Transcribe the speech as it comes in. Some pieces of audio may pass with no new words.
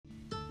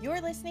You're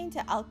listening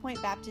to Elk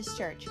Point Baptist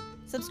Church.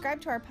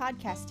 Subscribe to our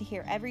podcast to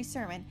hear every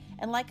sermon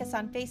and like us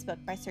on Facebook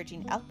by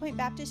searching Elk Point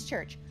Baptist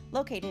Church,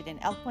 located in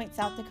Elk Point,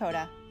 South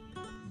Dakota.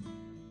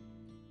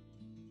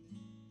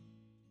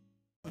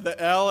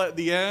 The L at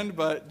the end,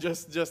 but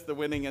just the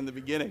winning in the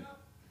beginning.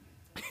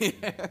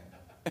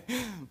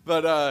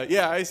 But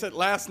I said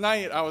last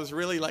night I was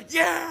really like,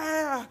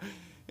 yeah!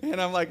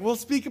 And I'm like, we'll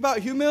speak about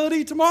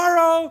humility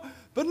tomorrow,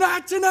 but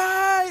not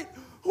tonight!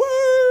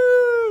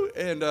 Woo!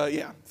 And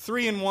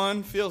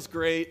 3-1 feels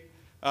great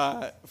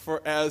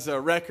for as a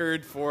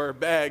record for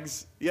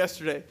bags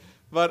yesterday.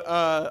 But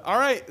all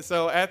right,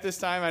 so at this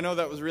time, I know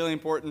that was really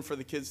important for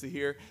the kids to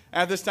hear.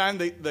 At this time,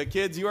 the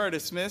kids, you are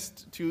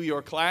dismissed to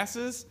your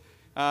classes.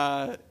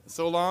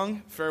 So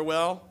long,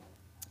 farewell,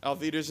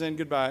 auf Wiedersehen,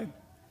 goodbye.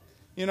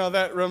 You know,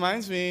 that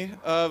reminds me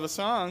of a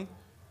song.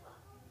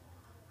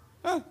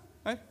 I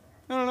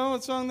don't know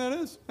what song that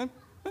is.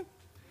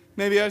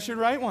 Maybe I should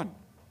write one.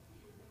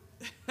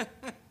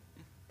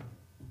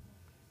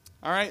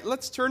 All right,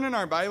 let's turn in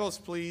our Bibles,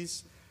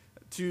 please,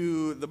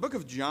 to the book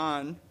of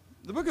John.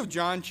 The book of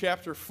John,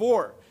 chapter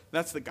 4.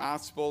 That's the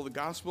gospel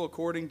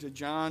according to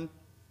John.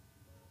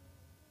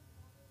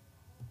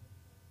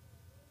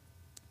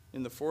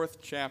 In the 4th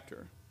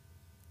chapter.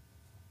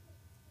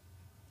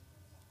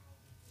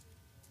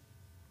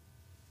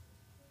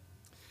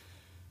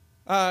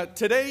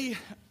 Today,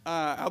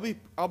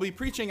 I'll be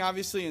preaching,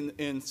 obviously,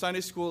 in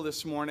Sunday school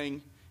this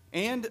morning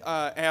and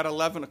at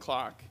 11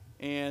 o'clock.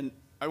 And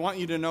I want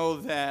you to know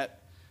that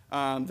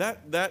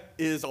that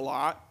is a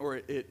lot, or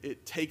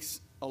it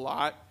takes a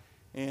lot.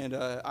 And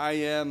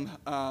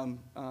I'm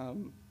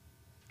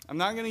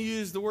not going to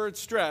use the word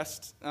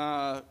stressed,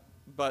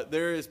 but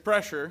there is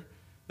pressure.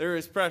 There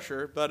is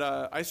pressure, but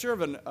I serve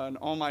an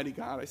almighty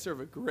God. I serve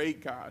a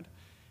great God.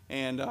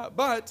 And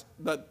but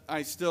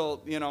I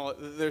still,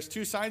 there's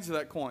two sides of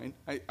that coin.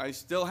 I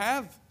still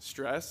have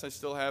stress. I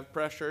still have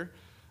pressure.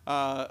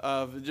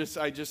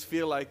 I just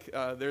feel like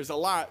there's a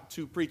lot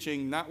to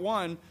preaching, not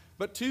one,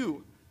 but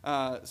two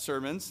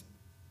sermons.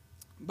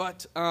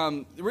 But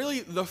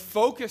really, the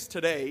focus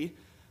today,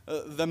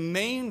 the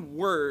main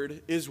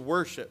word is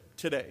worship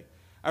today.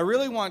 I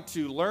really want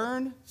to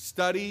learn,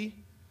 study,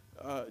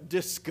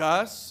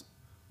 discuss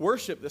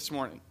worship this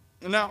morning.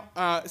 Now,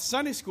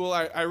 Sunday school,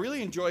 I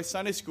really enjoy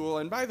Sunday school.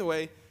 And by the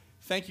way,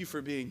 thank you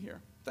for being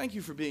here. Thank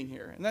you for being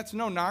here. And that's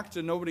no knock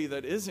to nobody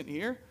that isn't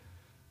here.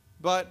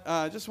 But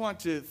I just want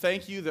to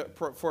thank you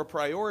for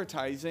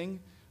prioritizing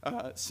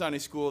Sunday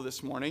school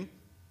this morning.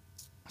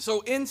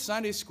 So in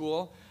Sunday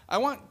school, I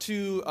want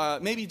to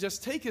maybe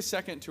just take a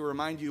second to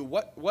remind you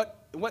what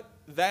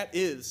that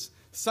is,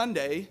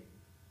 Sunday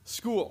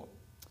school.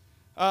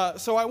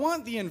 So I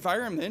want the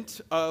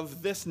environment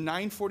of this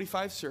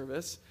 9:45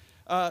 service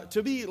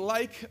to be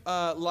like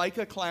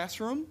a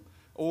classroom,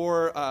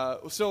 or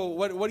so.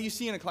 What do you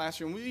see in a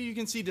classroom? You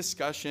can see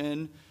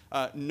discussion,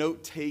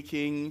 note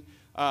taking.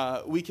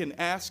 We can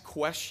ask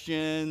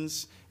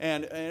questions,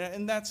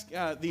 and that's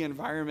the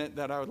environment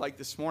that I would like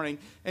this morning.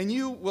 And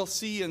you will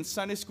see in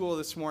Sunday school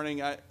this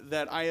morning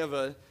that I have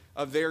a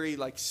very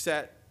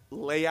set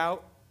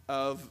layout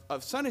of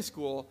Sunday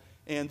school.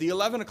 And the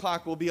 11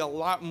 o'clock will be a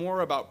lot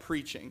more about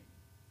preaching,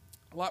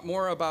 a lot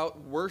more about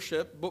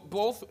worship, but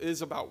both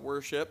is about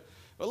worship.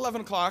 But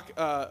 11 o'clock,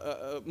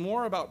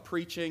 more about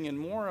preaching and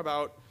more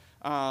about,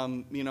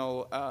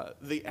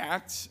 the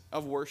act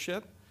of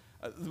worship.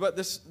 But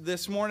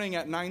this morning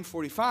at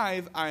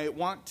 9:45, I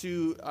want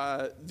to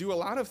do a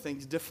lot of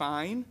things.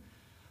 Define,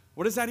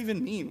 what does that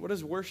even mean? What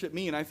does worship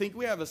mean? I think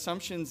we have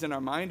assumptions in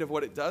our mind of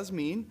what it does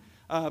mean,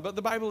 but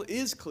the Bible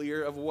is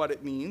clear of what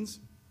it means.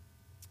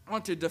 I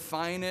want to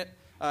define it,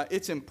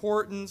 its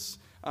importance,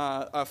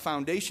 a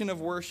foundation of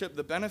worship,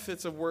 the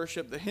benefits of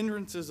worship, the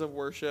hindrances of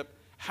worship,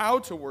 how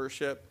to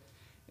worship,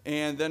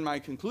 and then my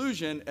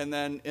conclusion, and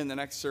then in the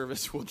next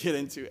service we'll get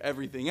into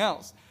everything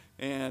else.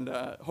 And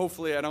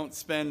hopefully I don't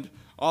spend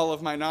all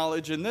of my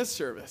knowledge in this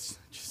service.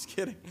 Just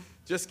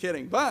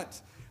kidding.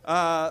 But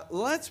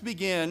let's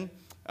begin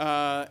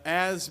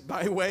as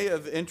by way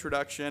of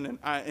introduction,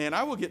 and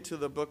I will get to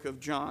the book of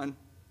John.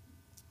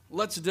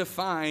 Let's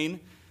define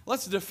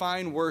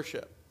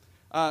worship,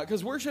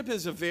 because worship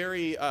is a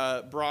very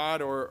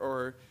broad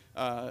or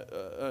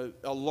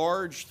a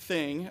large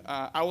thing.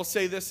 I will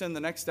say this in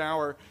the next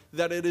hour,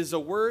 that it is a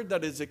word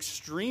that is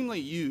extremely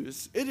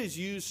used. It is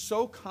used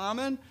so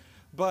common,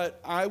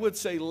 but I would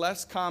say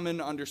less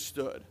common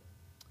understood.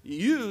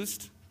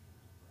 Used,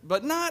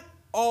 but not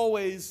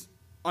always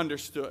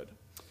understood.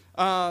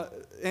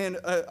 And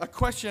a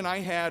question I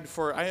had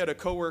a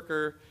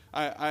coworker.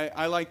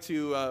 I like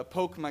to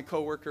poke my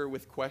coworker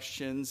with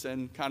questions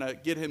and kind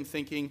of get him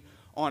thinking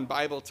on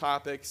Bible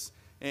topics.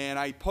 And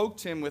I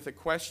poked him with a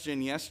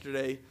question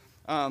yesterday.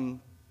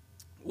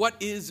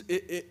 What is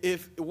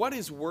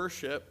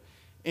worship,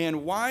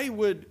 and why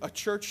would a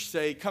church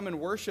say, "Come and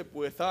worship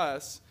with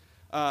us"?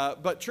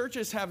 But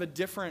churches have a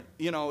different.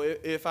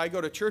 If I go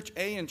to church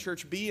A and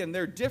church B, and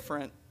they're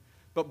different,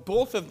 but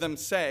both of them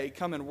say,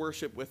 "Come and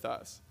worship with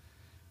us."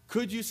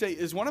 Could you say,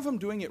 is one of them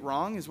doing it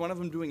wrong? Is one of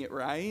them doing it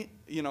right?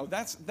 You know,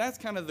 that's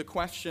kind of the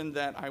question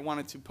that I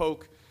wanted to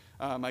poke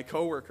my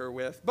coworker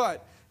with.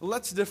 But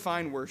let's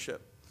define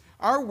worship.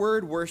 Our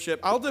word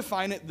worship, I'll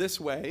define it this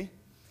way,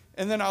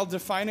 and then I'll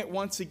define it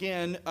once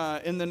again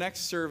in the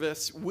next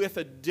service with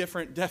a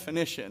different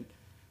definition.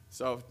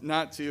 So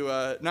not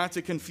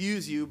to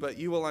confuse you, but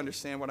you will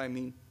understand what I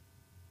mean.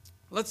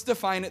 Let's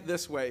define it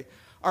this way.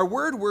 Our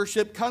word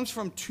worship comes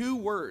from two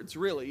words,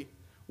 really.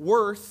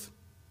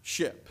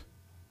 Worth-ship.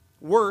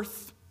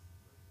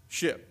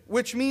 Worth-ship,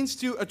 which means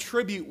to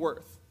attribute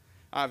worth.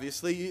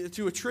 Obviously,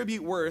 to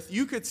attribute worth,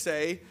 you could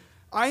say,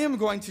 I am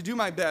going to do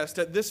my best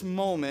at this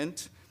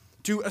moment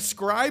to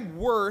ascribe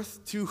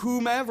worth to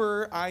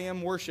whomever I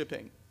am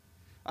worshiping.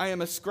 I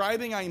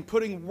am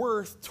putting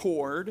worth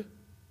toward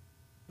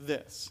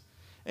this.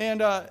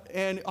 And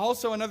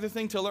also another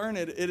thing to learn,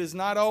 it is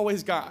not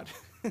always God.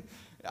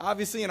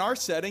 Obviously, in our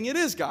setting, it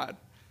is God.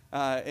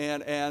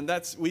 And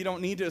that's, we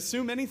don't need to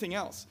assume anything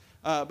else.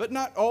 But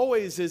not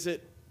always is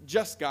it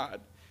just God.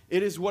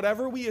 It is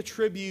whatever we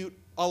attribute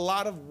a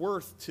lot of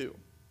worth to.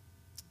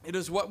 It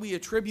is what we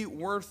attribute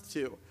worth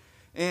to.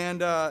 And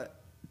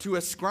to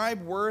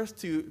ascribe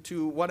worth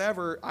to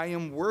whatever I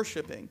am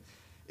worshiping.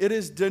 It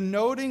is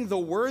denoting the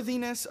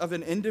worthiness of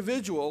an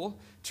individual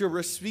to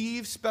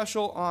receive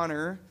special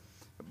honor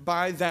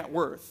by that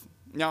worth.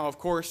 Now, of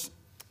course,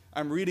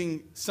 I'm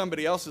reading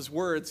somebody else's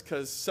words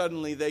because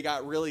suddenly they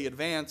got really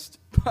advanced.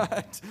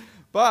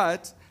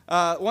 But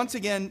once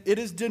again, it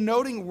is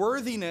denoting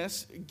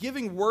worthiness,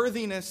 giving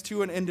worthiness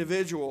to an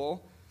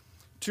individual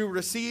to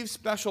receive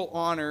special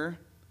honor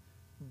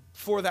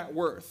for that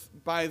worth,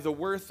 by the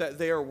worth that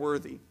they are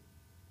worthy.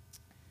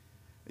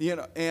 You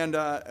know,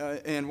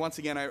 and once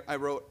again, I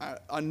wrote,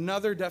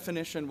 another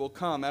definition will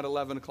come at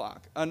 11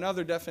 o'clock.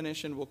 Another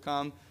definition will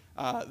come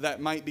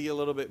that might be a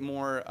little bit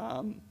more,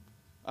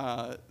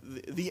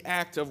 the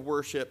act of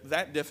worship.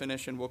 That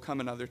definition will come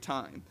another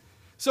time.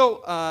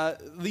 So,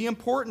 the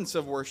importance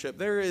of worship.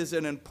 There is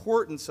an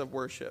importance of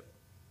worship.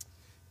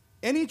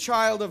 Any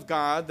child of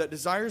God that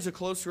desires a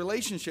close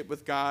relationship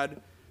with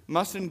God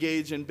must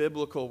engage in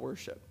biblical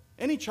worship.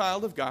 Any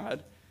child of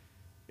God,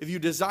 if you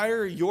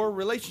desire your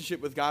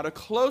relationship with God, a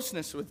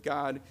closeness with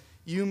God,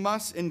 you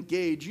must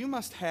engage. You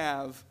must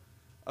have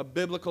a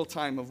biblical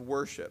time of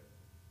worship.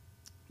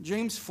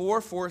 James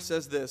 4:4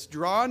 says this,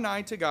 draw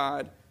nigh to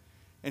God,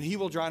 and he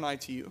will draw nigh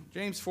to you.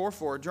 James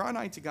 4:4, draw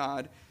nigh to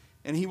God,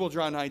 and he will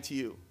draw nigh to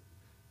you.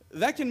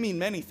 That can mean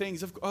many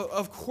things.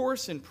 Of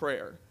course, in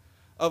prayer.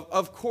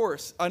 Of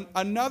course.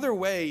 Another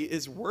way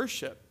is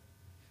worship.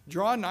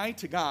 Draw nigh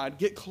to God.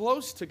 Get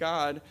close to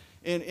God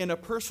in a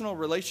personal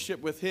relationship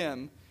with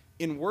him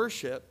in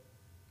worship,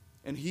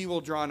 and he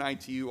will draw nigh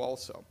to you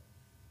also.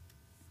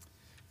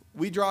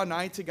 We draw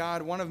nigh to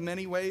God one of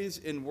many ways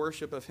in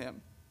worship of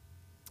him.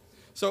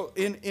 So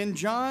in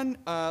John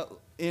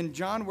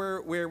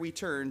where we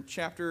turn,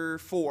 chapter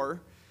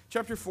 4,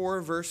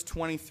 verse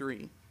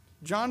 23.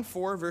 John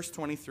 4, verse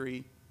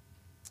 23.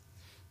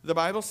 The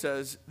Bible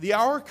says, the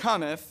hour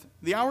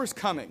is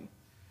coming,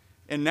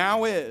 and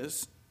now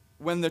is,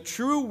 when the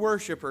true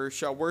worshiper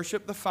shall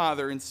worship the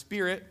Father in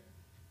spirit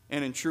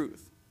and in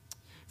truth.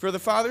 For the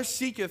Father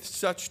seeketh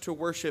such to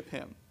worship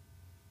him.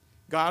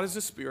 God is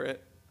a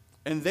spirit,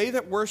 and they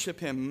that worship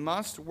him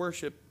must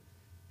worship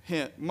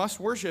him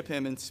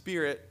in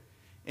spirit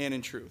and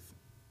in truth.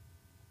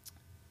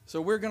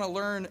 So we're going to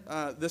learn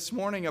this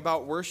morning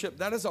about worship.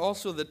 That is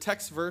also the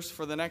text verse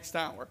for the next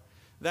hour.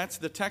 That's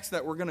the text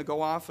that we're going to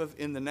go off of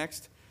in the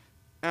next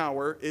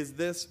hour, is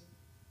this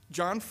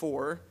John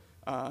 4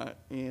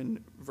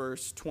 in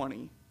verse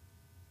 20.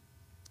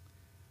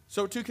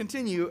 So to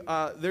continue,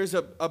 there's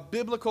a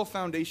biblical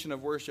foundation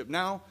of worship.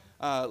 Now,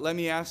 let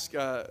me ask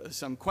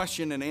some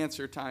question and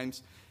answer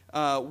times.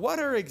 What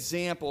are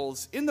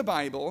examples in the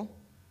Bible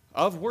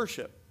of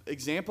worship?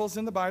 Examples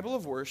in the Bible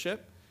of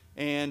worship.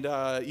 And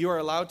you are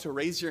allowed to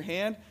raise your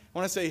hand. I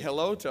want to say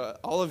hello to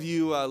all of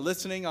you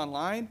listening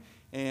online.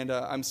 And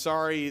I'm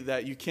sorry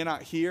that you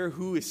cannot hear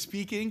who is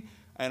speaking.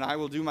 And I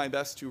will do my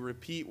best to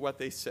repeat what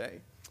they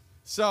say.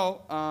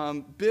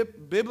 So,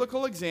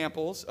 biblical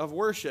examples of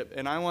worship.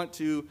 And I want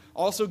to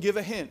also give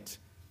a hint.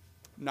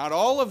 Not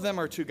all of them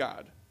are to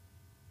God.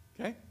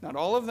 Okay? Not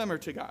all of them are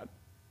to God.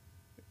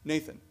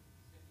 Nathan.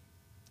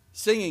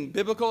 Singing.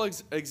 Biblical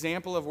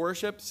example of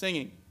worship.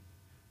 Singing.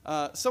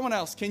 Someone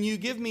else, can you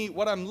give me,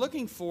 what I'm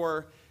looking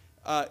for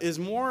is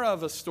more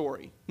of a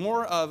story,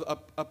 more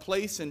of a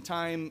place and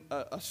time,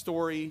 a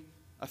story,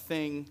 a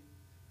thing.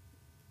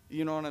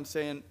 You know what I'm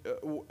saying?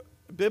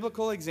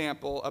 Biblical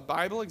example, a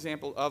Bible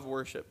example of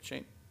worship.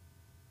 Shane.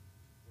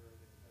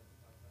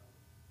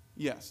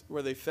 Yes,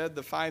 where they fed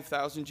the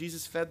 5,000.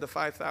 Jesus fed the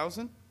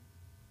 5,000.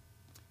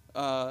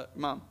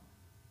 Mom.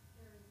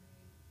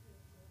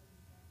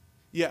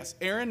 Yes,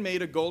 Aaron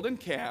made a golden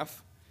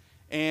calf.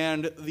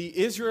 And the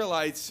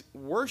Israelites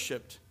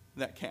worshipped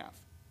that calf.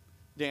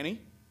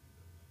 Danny?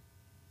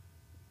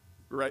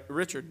 Right,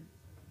 Richard?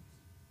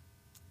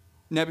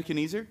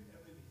 Nebuchadnezzar?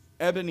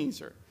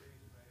 Ebenezer.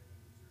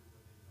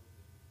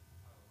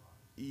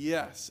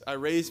 Yes, I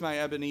raised my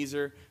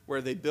Ebenezer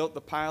where they built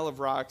the pile of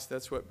rocks.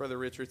 That's what Brother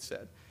Richard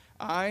said.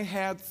 I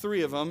had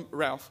 3 of them.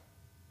 Ralph.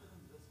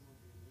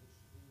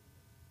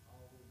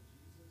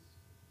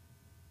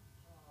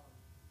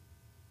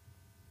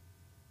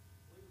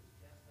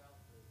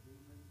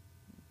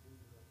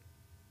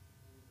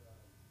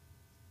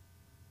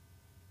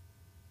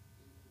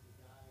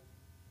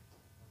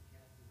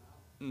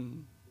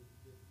 Mm-hmm.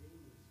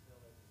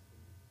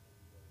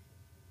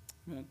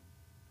 Amen.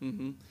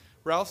 Mm-hmm.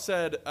 Ralph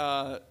said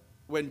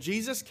when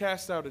Jesus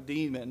cast out a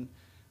demon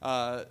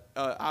out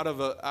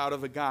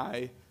of a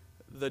guy,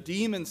 the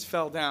demons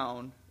fell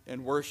down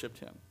and worshipped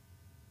him.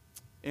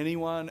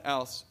 Anyone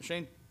else?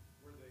 Shane?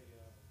 Where they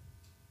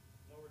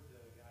lowered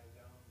the guy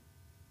down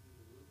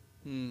through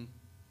the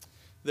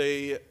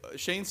roof.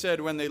 Shane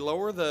said when they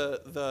lower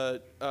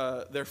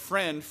their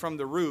friend from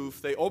the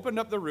roof, they opened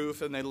up the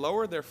roof and they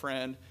lowered their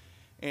friend,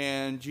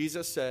 and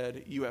Jesus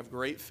said, "You have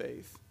great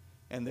faith,"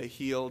 and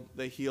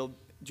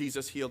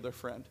Jesus healed their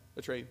friend.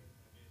 That's right.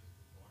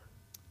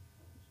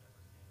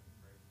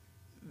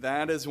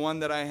 That is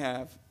one that I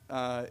have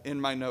in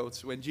my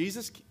notes. When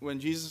Jesus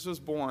was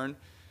born,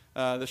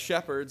 the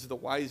shepherds, the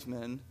wise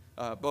men,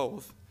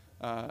 both,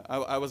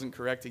 I wasn't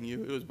correcting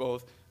you, it was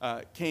both,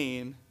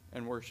 came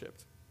and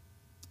worshipped.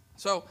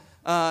 So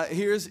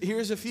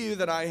here's a few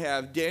that I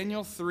have.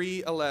 Daniel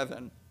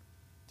 3:11.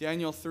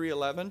 Daniel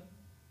 3:11.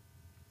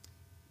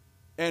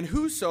 And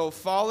whoso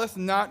falleth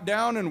not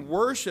down and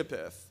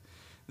worshipeth,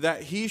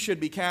 that he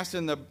should be cast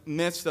in the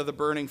midst of the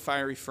burning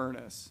fiery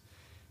furnace.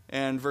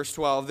 And verse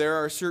 12, there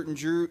are certain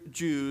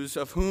Jews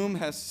of whom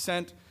has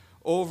sent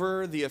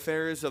over the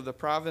affairs of the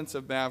province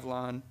of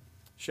Babylon,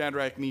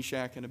 Shadrach,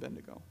 Meshach, and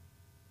Abednego.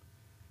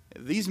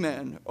 These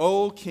men,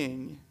 O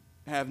king,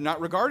 have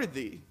not regarded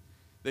thee.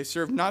 They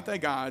serve not thy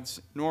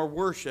gods, nor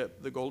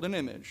worship the golden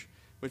image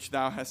which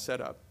thou hast set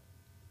up.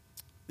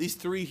 These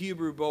 3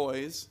 Hebrew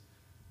boys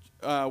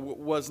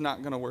was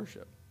not going to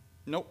worship.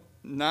 Nope,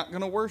 not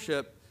going to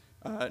worship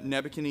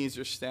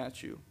Nebuchadnezzar's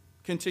statue.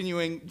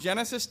 Continuing,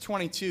 Genesis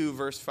 22,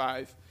 verse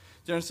 5.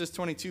 Genesis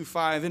 22,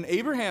 5. And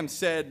Abraham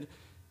said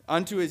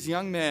unto his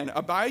young men,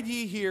 abide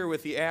ye here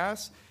with the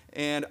ass,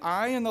 and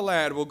I and the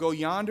lad will go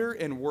yonder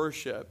and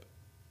worship,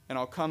 and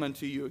I'll come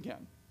unto you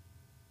again.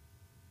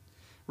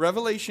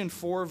 Revelation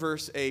 4,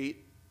 verse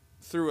 8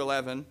 through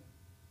 11.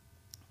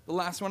 The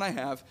last one I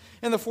have.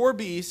 And the 4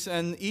 beasts,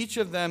 and each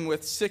of them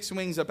with 6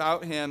 wings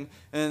about him,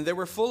 and they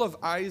were full of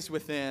eyes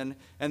within,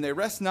 and they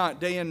rest not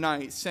day and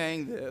night,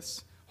 saying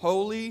this,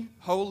 Holy,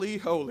 holy,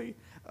 holy.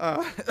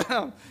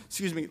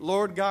 Excuse me,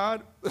 Lord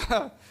God.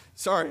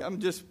 Sorry, I'm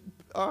just,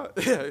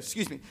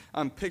 excuse me,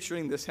 I'm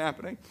picturing this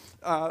happening.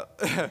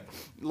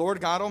 Lord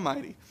God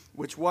Almighty,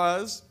 which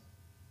was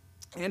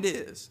and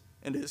is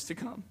to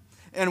come.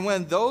 And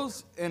when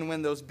those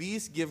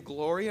beasts give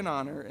glory and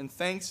honor and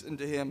thanks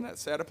unto him that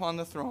sat upon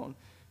the throne,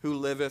 who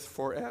liveth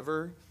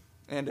forever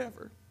and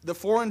ever. The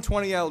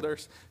 24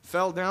 elders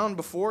fell down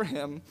before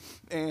him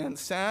and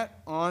sat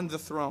on the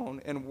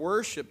throne and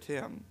worshipped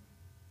him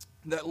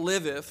that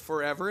liveth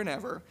forever and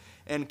ever,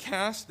 and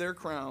cast their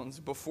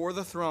crowns before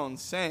the throne,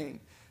 saying,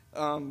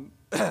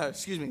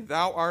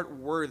 Thou art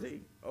worthy,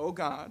 O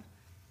God,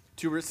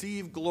 to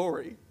receive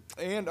glory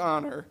and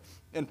honor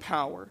and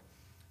power.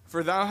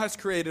 For thou hast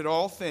created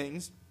all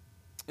things,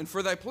 and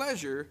for thy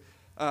pleasure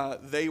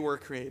they were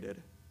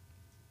created.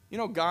 You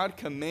know, God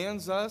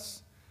commands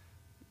us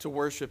to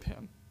worship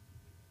him.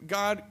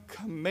 God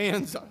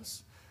commands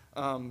us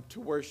to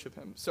worship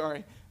him.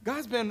 Sorry.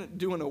 God's been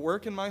doing a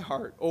work in my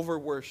heart over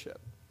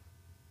worship.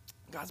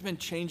 God's been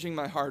changing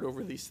my heart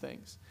over these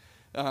things.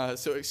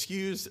 So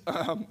excuse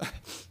my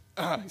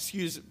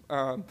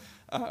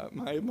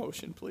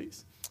emotion,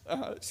 please.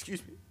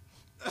 Excuse me.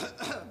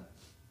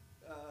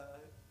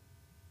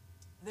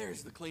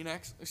 There's the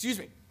Kleenex. Excuse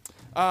me.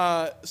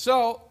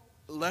 So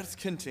let's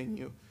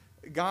continue.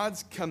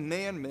 God's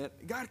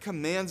commandment. God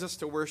commands us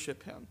to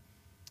worship him,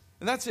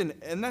 and that's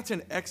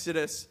in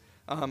Exodus.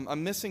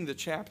 I'm missing the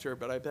chapter,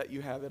 but I bet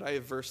you have it. I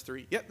have verse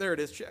 3. Yep, there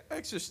it is.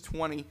 Exodus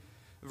 20,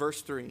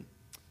 verse 3.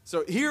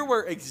 So here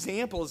were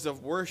examples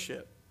of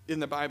worship in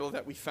the Bible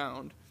that we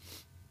found.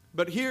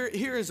 But here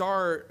is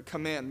our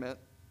commandment.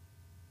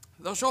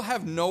 Thou shalt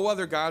have no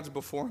other gods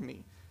before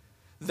me.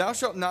 Thou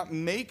shalt not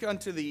make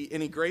unto thee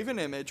any graven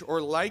image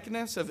or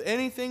likeness of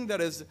anything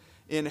that is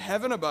in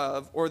heaven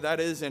above, or that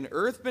is in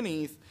earth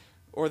beneath,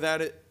 or that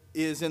it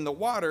is in the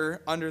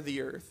water under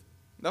the earth.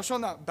 Thou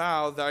shalt not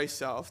bow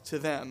thyself to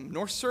them,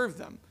 nor serve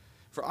them.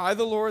 For I,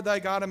 the Lord thy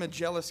God, am a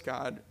jealous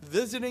God,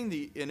 visiting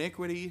the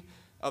iniquity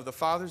of the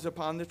fathers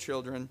upon the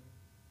children,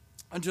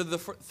 unto the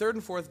 3rd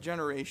and 4th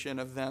generation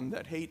of them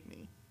that hate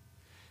me.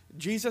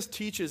 Jesus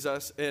teaches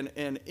us, and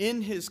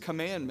in his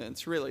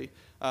commandments, really,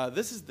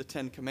 this is the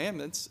 10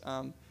 Commandments,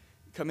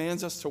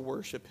 commands us to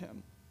worship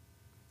him.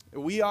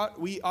 We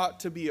ought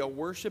to be a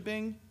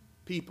worshiping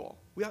people.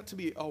 We ought to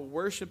be a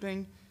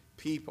worshiping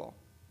people.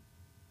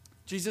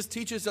 Jesus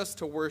teaches us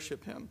to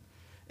worship him.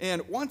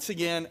 And once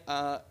again,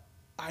 I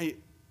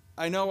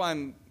know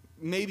I'm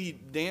maybe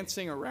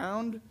dancing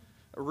around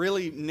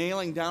really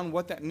nailing down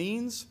what that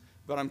means,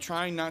 but I'm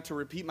trying not to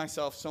repeat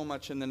myself so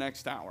much in the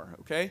next hour,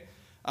 okay?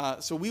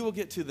 So we will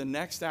get to the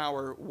next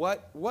hour.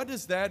 What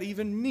does that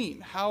even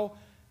mean? How,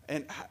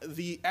 and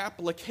the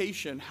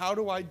application, how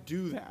do I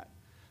do that?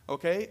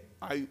 Okay?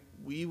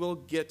 We will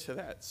get to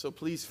that. So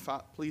please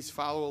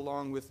follow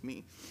along with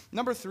me.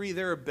 Number 3,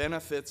 there are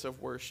benefits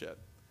of worship.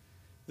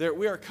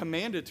 We are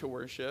commanded to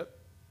worship.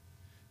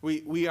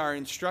 We are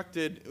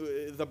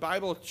instructed. The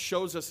Bible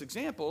shows us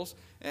examples,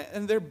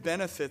 and they're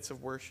benefits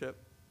of worship.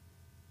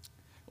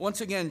 Once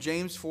again,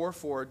 James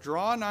 4:4,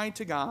 draw nigh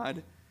to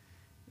God,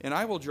 and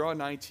I will draw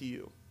nigh to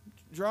you.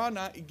 Draw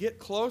nigh, get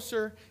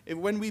closer.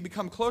 When we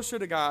become closer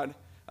to God,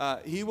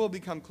 He will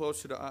become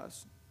closer to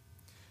us.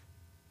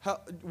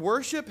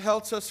 Worship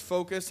helps us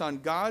focus on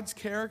God's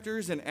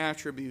characters and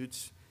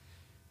attributes,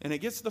 and it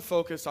gets the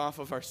focus off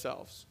of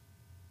ourselves.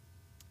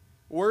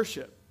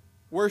 Worship,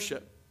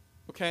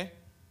 okay?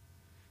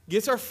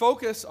 Gets our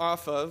focus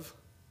off of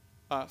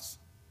us.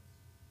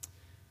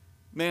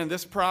 Man,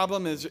 this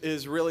problem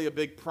is really a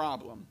big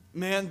problem.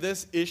 Man,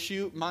 this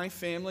issue, my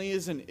family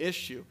is an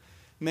issue.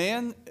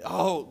 Man,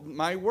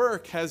 my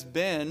work has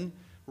been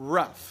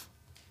rough.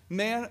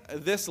 Man,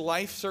 this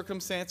life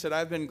circumstance that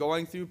I've been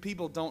going through,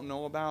 people don't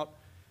know about.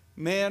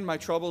 Man, my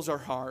troubles are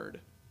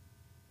hard.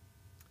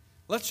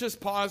 Let's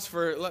just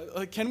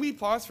can we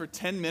pause for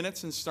 10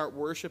 minutes and start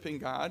worshiping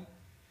God?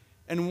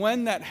 And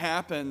when that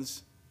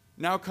happens,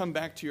 now come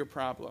back to your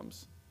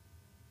problems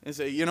and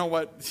say, you know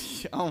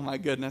what? Oh my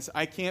goodness,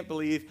 I can't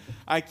believe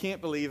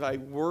I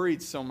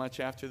worried so much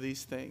after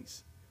these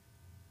things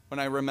when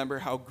I remember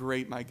how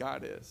great my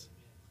God is.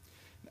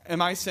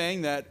 Am I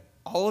saying that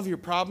all of your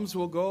problems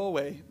will go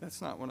away?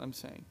 That's not what I'm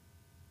saying.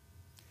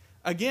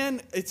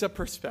 Again, it's a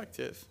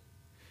perspective.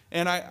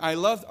 And I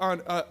loved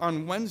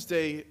on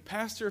Wednesday,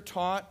 Pastor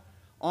taught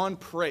on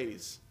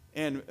praise.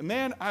 And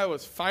man, I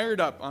was fired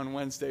up on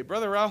Wednesday.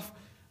 Brother Ralph,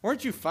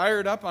 weren't you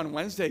fired up on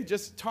Wednesday?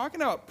 Just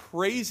talking about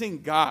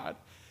praising God.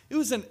 It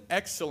was an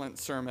excellent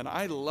sermon.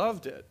 I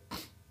loved it.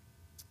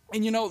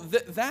 And you know,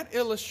 that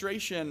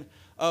illustration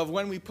of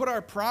when we put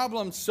our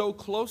problems so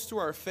close to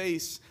our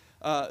face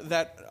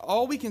that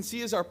all we can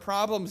see is our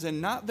problems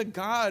and not the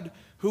God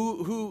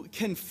who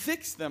can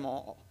fix them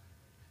all.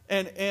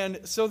 And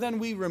so then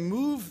we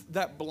remove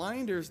that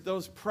blinders,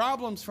 those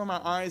problems from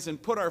our eyes,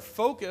 and put our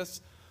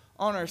focus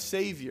on our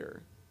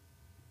Savior.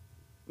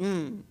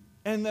 And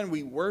then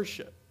we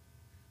worship.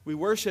 We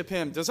worship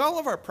Him. Does all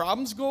of our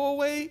problems go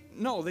away?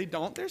 No, they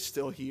don't. They're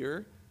still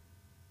here.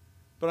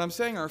 But I'm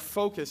saying our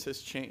focus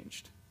has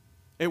changed.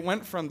 It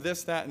went from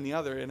this, that, and the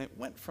other, and it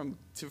went from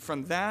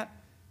that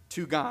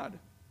to God.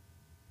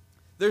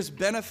 There's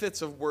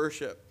benefits of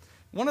worship.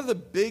 One of the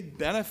big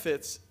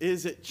benefits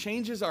is it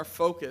changes our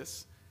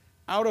focus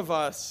out of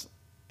us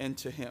and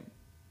to Him.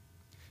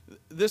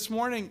 This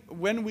morning,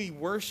 when we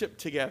worship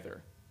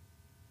together,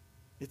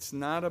 it's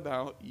not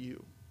about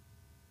you.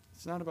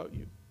 It's not about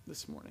you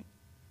this morning.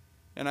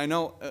 And I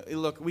know,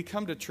 look, we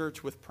come to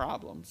church with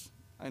problems.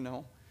 I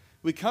know.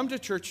 We come to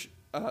church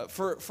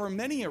for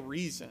many a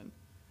reason,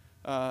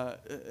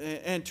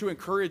 and to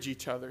encourage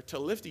each other, to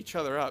lift each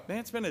other up. Man,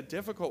 it's been a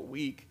difficult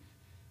week.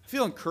 I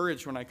feel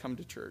encouraged when I come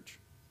to church.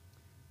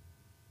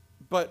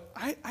 But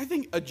I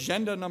think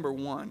agenda number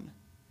 1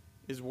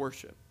 is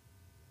worship.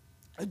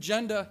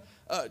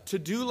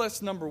 To-do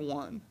list number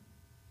 1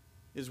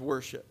 is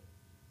worship.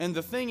 And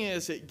the thing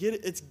is,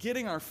 it's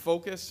getting our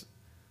focus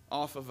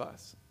off of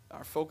us,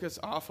 our focus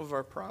off of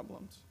our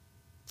problems.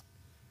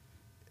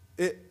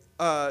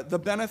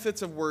 The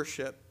benefits of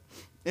worship,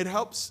 it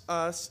helps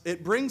us,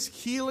 it brings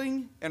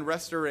healing and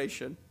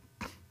restoration.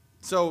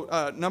 So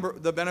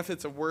the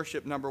benefits of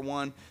worship, number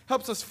 1,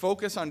 helps us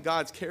focus on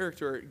God's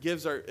character.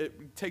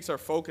 It takes our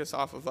focus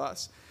off of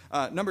us.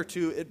 Number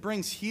 2, it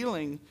brings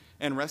healing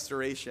and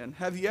restoration.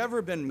 Have you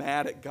ever been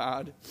mad at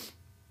God?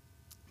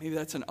 Maybe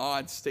that's an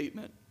odd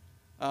statement,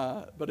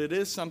 but it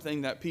is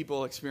something that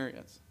people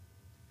experience.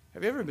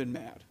 Have you ever been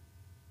mad?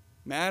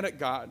 Mad at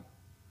God?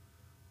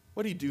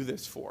 What do you do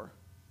this for?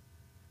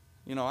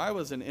 You know, I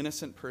was an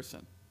innocent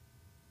person,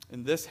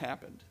 and this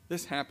happened.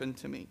 This happened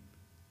to me.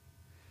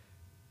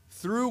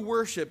 Through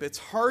worship, it's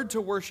hard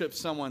to worship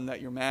someone that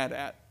you're mad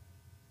at.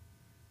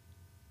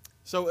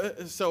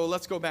 So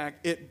let's go back.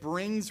 It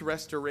brings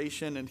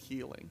restoration and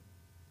healing.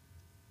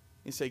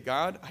 You say,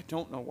 God, I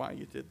don't know why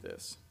you did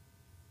this.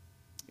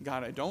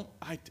 God,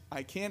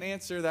 I can't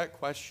answer that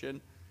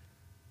question.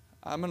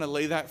 I'm going to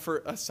lay that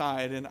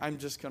aside, and I'm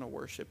just going to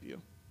worship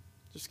you.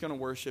 Just going to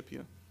worship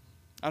you.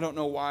 I don't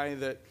know why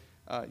that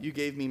you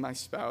gave me my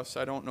spouse.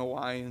 I don't know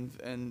why,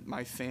 and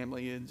my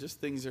family, and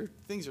just things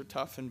are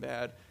tough and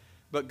bad.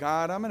 But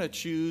God, I'm going to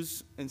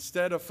choose,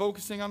 instead of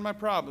focusing on my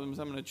problems,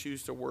 I'm going to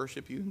choose to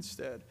worship you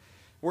instead.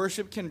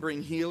 Worship can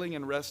bring healing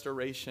and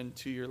restoration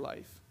to your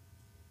life.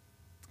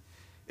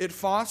 It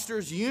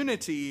fosters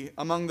unity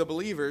among the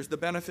believers, the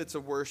benefits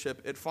of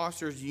worship. It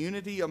fosters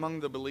unity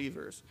among the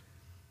believers.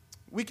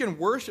 We can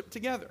worship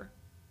together.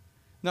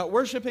 Now,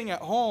 worshiping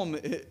at home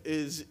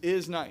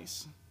is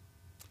nice.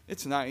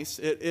 It's nice.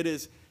 It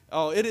is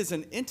Oh, it is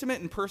an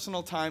intimate and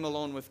personal time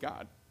alone with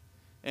God.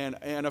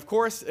 And of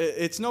course,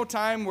 it's no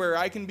time where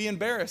I can be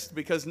embarrassed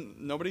because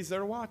nobody's there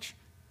to watch.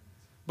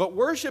 But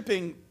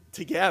worshiping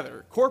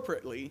together,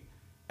 corporately,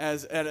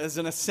 as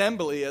an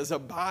assembly, as a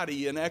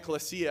body, an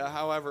ecclesia,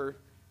 however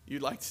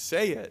you'd like to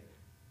say it,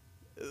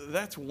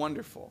 that's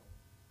wonderful.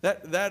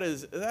 That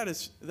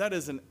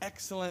is an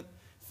excellent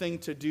thing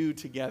to do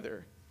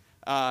together.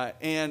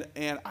 And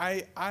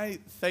I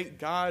thank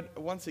God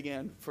once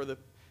again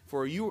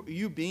for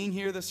you being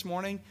here this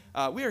morning.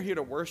 We are here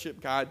to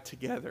worship God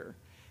together.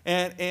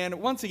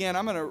 And once again,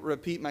 I'm going to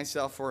repeat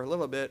myself for a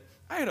little bit.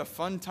 I had a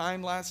fun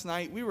time last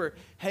night. We were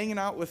hanging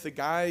out with the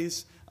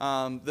guys,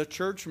 the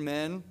church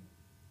men,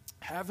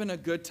 having a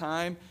good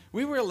time.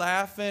 We were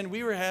laughing. We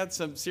had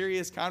some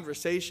serious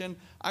conversation.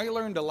 I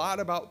learned a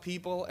lot about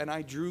people, and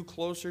I drew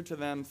closer to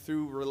them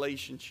through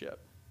relationship.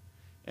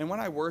 And when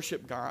I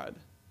worship God,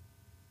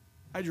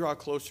 I draw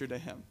closer to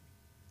Him.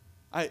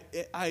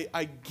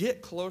 I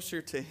get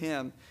closer to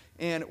Him.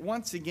 And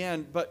once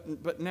again,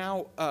 but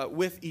now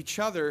with each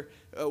other,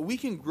 we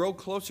can grow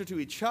closer to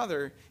each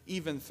other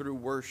even through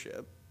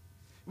worship.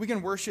 We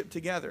can worship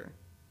together.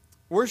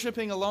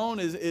 Worshiping alone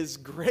is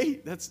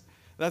great.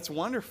 That's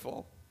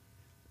wonderful.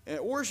 And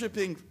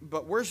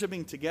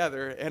worshiping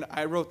together, and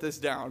I wrote this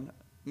down.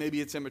 Maybe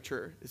it's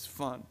immature. It's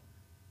fun.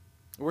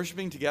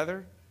 Worshiping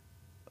together,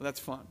 that's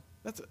fun.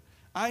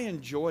 I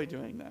enjoy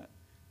doing that.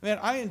 Man,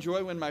 I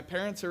enjoy when my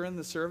parents are in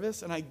the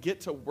service and I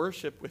get to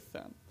worship with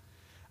them.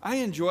 I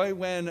enjoy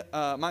when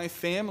my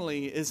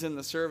family is in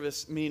the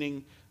service,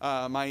 meaning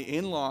my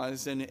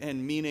in-laws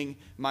and meaning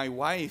my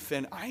wife,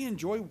 and I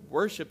enjoy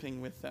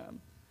worshiping with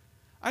them.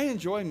 I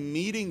enjoy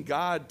meeting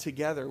God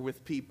together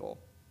with people.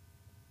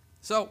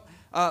 So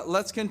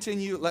let's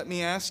continue. Let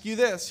me ask you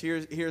this.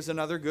 Here's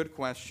another good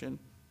question.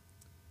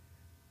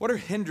 What are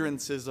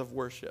hindrances of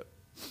worship?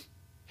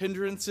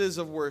 Hindrances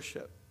of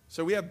worship.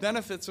 So we have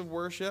benefits of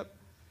worship,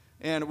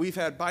 and we've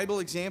had Bible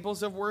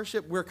examples of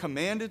worship. We're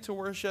commanded to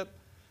worship.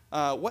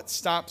 What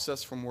stops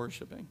us from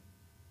worshiping?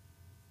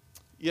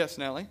 Yes,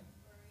 Nellie?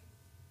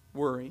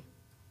 Worry.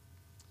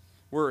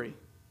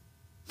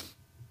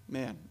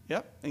 Man,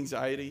 yep,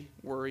 anxiety,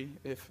 worry.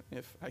 If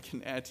I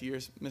can add to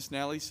yours, Miss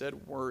Nellie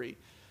said worry.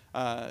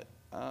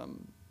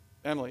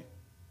 Emily?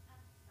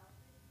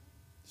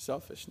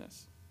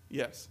 Selfishness.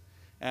 Yes,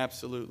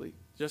 absolutely.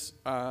 Just,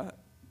 I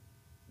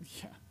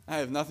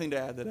have nothing to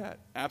add to that.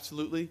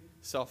 Absolutely,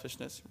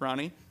 selfishness.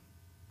 Ronnie?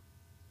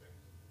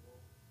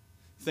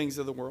 Things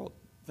of the world.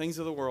 Things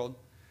of the world.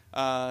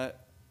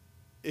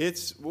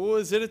 Is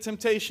it a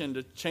temptation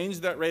to change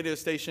that radio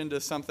station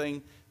to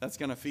something that's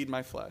going to feed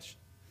my flesh?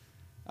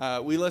 I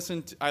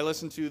listen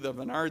to the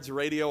Menards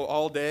radio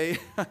all day,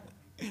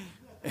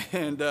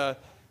 and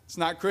it's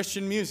not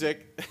Christian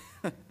music.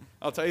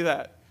 I'll tell you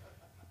that.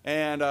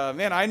 And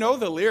man, I know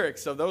the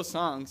lyrics of those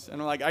songs,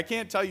 and I'm like, I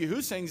can't tell you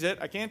who sings it.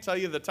 I can't tell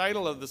you the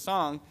title of the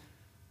song,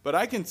 but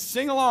I can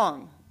sing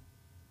along.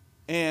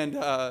 And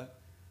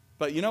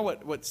but you know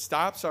what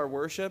stops our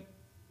worship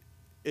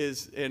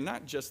is, and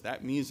not just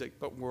that music,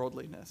 but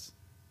worldliness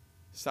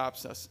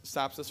stops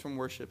us from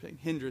worshiping.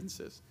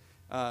 Hindrances.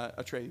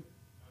 Atreyu.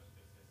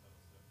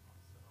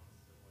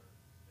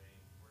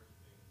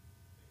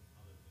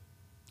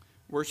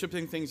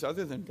 Worshiping things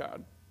other than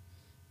God.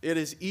 It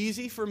is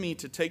easy for me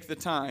to take the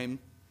time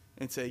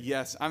and say,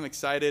 yes, I'm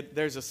excited.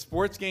 There's a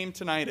sports game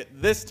tonight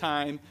at this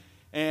time,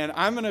 and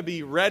I'm going to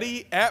be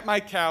ready at my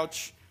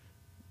couch,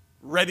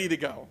 ready to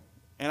go.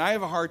 And I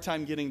have a hard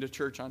time getting to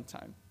church on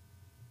time.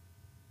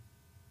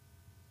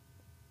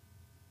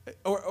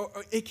 Or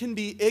it can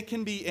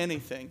be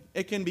anything.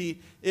 It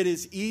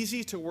is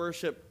easy to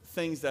worship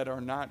things that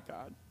are not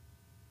God.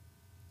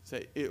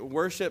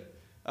 Worship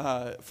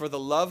for the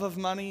love of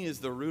money is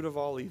the root of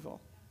all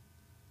evil.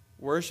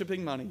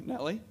 Worshiping money.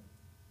 Nellie?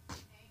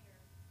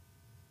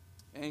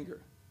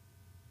 Anger.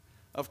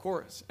 Of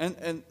course.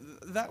 And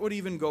that would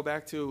even go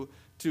back to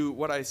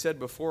what I said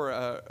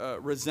before,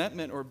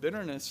 resentment or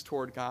bitterness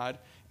toward God.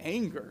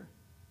 Anger.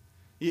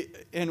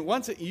 And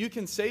once you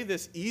can say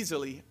this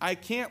easily, I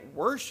can't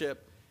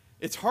worship.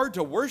 It's hard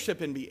to worship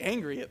and be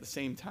angry at the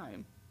same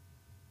time.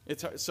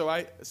 So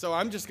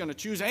I'm just going to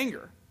choose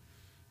anger.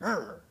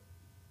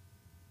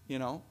 You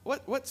know,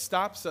 what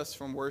stops us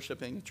from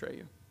worshiping,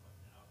 Atreyu?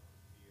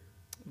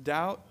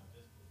 Doubt,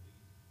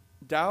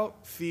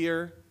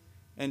 fear,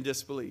 and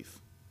disbelief.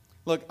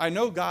 Look, I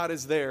know God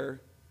is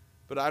there,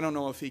 but I don't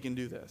know if He can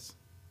do this.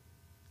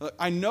 Look,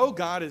 I know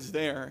God is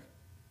there,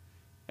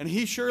 and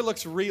He sure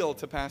looks real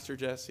to Pastor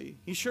Jesse.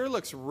 He sure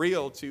looks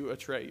real to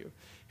Atreyu.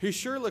 He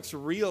sure looks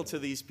real to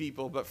these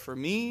people, but for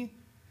me,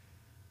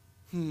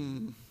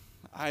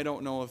 I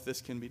don't know if this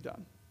can be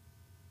done.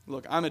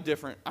 Look, I'm a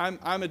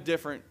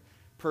different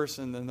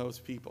person than those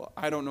people.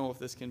 I don't know if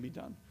this can be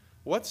done.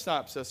 What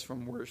stops us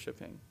from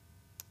worshiping?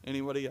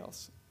 Anybody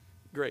else?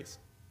 Grace.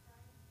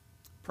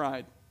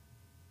 Pride.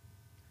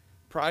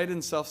 Pride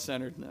and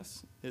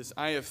self-centeredness.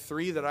 I have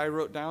 3 that I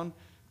wrote down.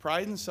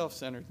 Pride and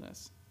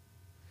self-centeredness.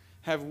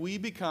 Have we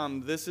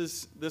become, this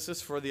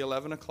is for the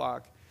 11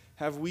 o'clock,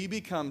 have we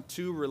become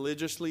too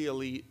religiously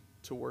elite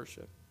to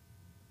worship?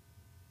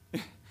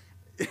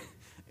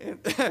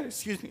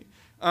 Excuse me.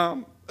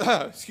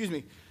 Excuse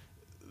me.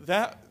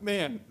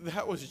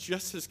 That was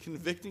just as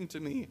convicting to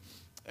me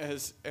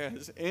as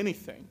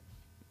anything.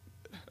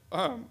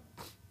 How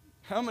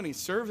many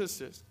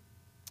services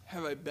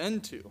have I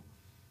been to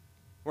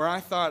where I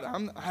thought,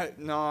 I'm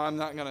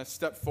not going to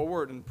step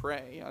forward and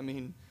pray. I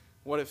mean,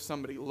 what if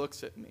somebody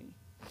looks at me?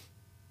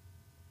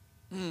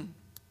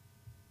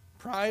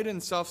 Pride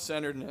and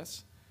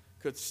self-centeredness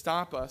could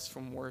stop us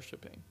from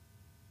worshiping.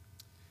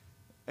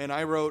 And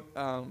I wrote,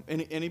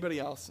 anybody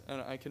else?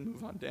 And I can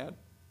move on, Dad.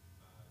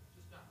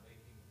 Just not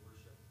making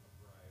worship a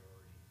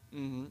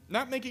priority.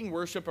 Not making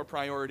worship a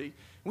priority.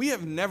 We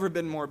have never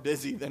been more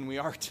busy than we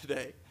are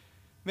today.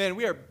 Man,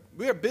 we are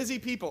busy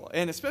people,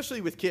 and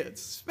especially with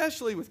kids.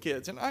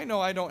 And I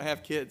know I don't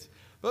have kids,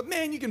 but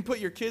man, you can put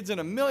your kids in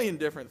a million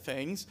different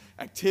things,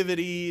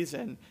 activities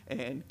and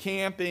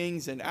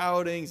campings and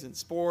outings and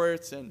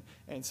sports and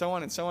so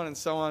on and so on and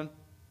so on.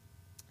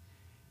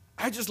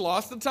 I just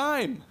lost the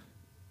time.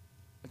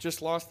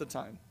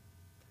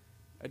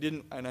 I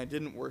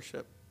didn't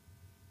worship.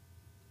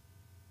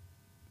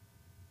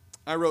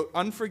 I wrote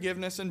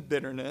unforgiveness and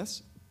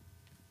bitterness,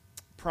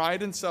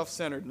 pride and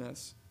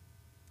self-centeredness,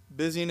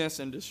 busyness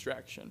and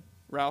distraction.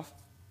 Ralph?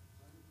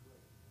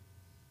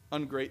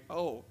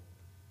 Oh.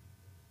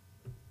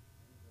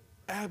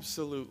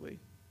 Absolutely.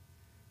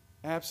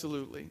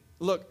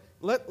 Look,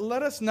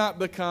 let us not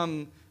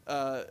become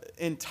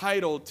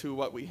entitled to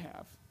what we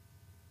have.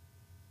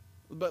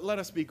 But let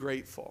us be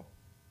grateful.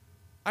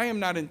 I am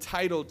not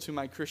entitled to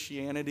my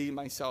Christianity,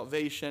 my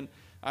salvation.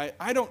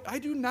 I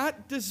do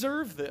not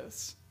deserve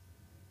this.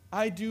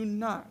 I do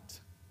not.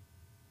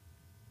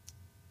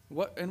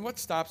 What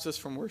stops us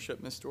from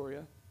worship, Miss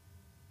Doria?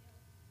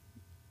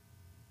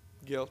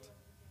 Guilt.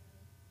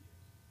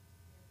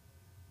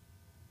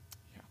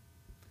 Yeah.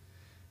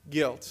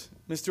 Guilt.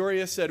 Miss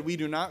Doria said, we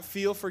do not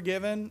feel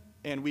forgiven,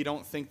 and we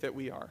don't think that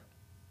we are.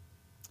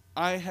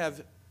 I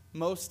have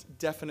most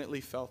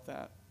definitely felt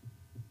that.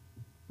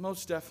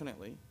 Most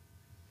definitely.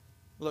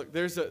 Look,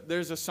 there's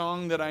a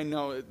song that I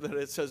know that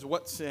it says,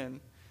 what sin?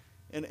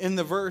 And in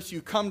the verse,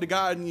 you come to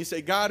God and you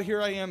say, God,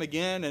 here I am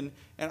again, and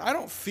I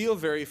don't feel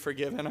very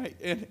forgiven.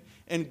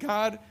 And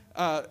God,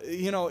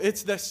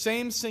 it's the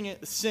same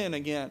sin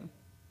again.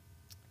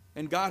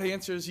 And God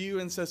answers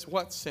you and says,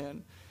 what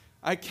sin?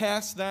 I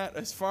cast that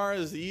as far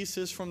as the east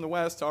is from the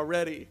west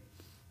already.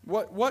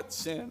 What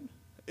sin?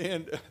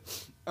 And,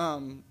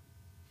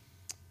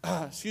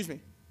 excuse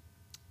me.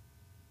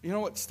 You know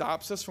what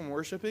stops us from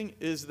worshiping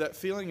is that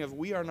feeling of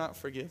we are not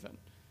forgiven.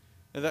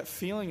 And that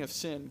feeling of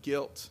sin,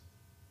 guilt.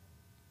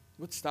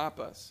 Would stop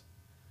us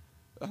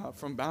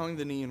from bowing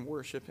the knee and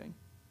worshiping.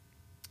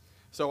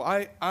 So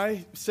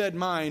I said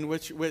mine,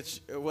 which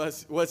was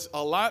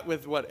a lot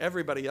with what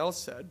everybody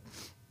else said.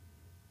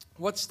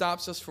 What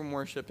stops us from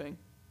worshiping?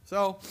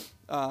 So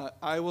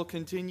I will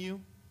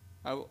continue.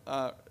 Ron.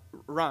 Well,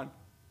 I think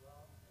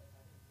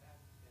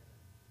Pastor's going to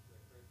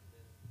refer to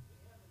this. We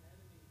have an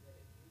enemy that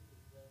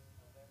accuses us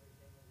of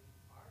everything that we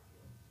are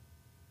guilty.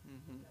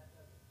 Mm-hmm. That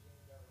doesn't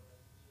change our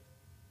relationship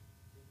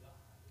to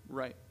God.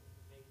 Right.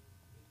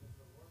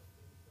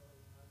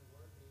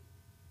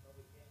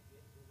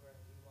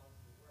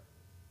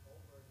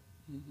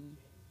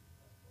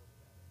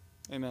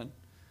 Amen.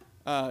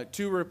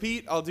 To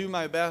repeat, I'll do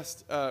my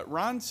best.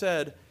 Ron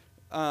said,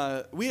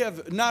 we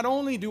have not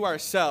only do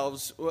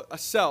ourselves,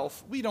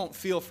 we don't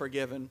feel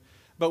forgiven,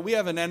 but we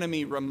have an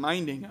enemy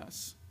reminding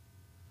us.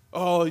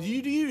 Oh, do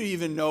you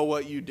even know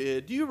what you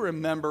did? Do you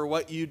remember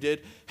what you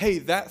did? Hey,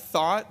 that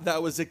thought,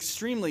 that was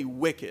extremely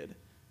wicked. Do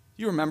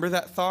you remember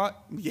that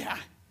thought? Yeah.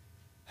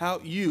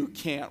 How you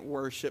can't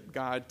worship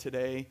God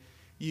today,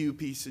 you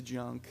piece of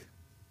junk.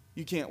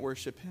 You can't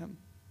worship him.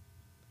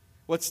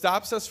 What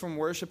stops us from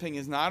worshiping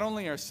is not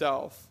only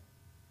ourselves,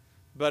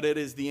 but it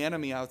is the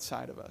enemy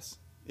outside of us.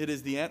 It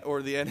is the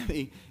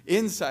enemy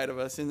inside of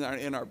us,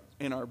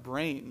 in our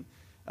brain.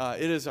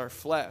 It is our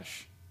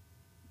flesh.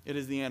 It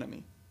is the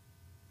enemy.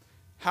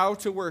 How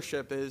to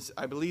worship is,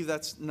 I believe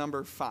that's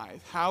number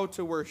 5. How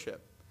to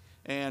worship.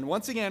 And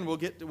once again,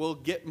 we'll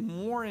get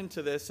more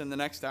into this in the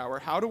next hour.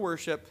 How to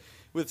worship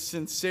with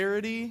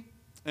sincerity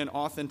and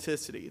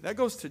authenticity. That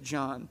goes to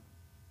John.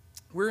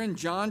 We're in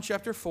John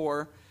chapter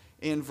 4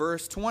 in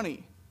verse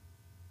 20.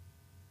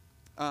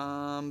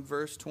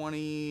 Verse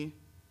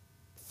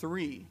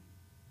 23.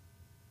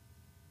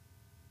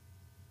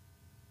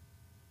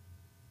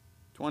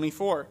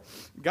 24.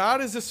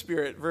 God is a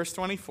spirit. Verse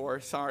 24.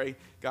 Sorry.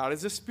 God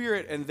is a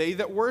spirit, and they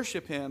that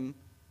worship him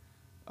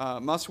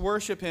must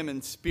worship him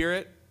in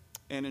spirit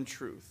and in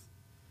truth,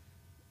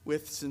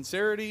 with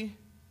sincerity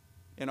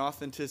and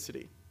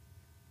authenticity.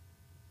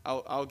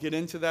 I'll get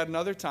into that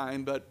another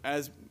time, but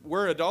as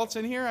we're adults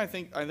in here, I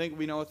think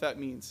we know what that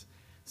means.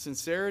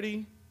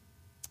 Sincerity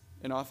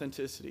and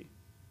authenticity.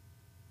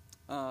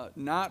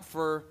 Not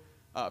for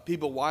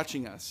people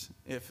watching us.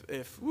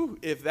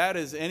 If that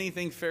is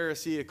anything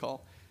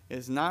Pharisaical,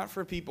 is not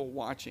for people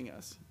watching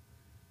us.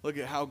 Look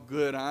at how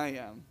good I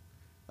am.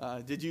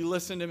 Did you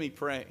listen to me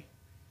pray?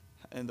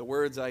 And the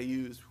words I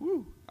use,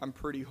 I'm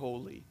pretty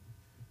holy.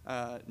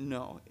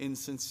 No, in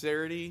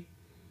sincerity,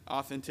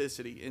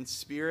 authenticity, in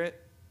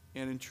spirit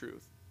and in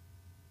truth.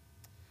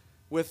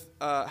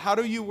 How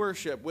do you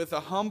worship? With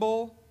a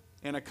humble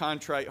and a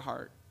contrite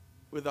heart.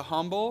 With a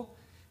humble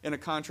and a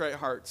contrite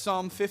heart.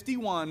 Psalm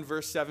 51,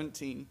 verse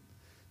 17.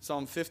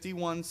 Psalm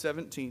 51,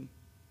 17.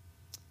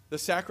 The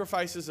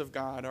sacrifices of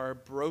God are a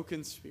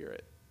broken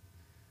spirit,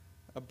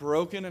 a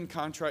broken and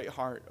contrite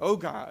heart. O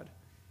God,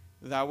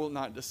 thou wilt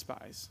not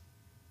despise.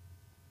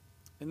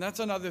 And that's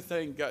another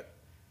thing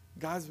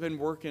God's been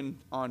working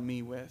on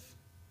me with.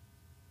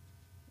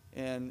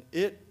 And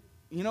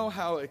you know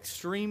how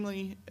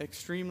extremely,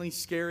 extremely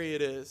scary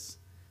it is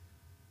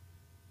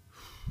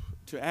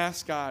to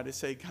ask God to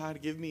say,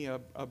 God, give me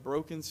a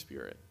broken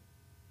spirit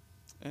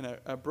and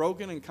a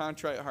broken and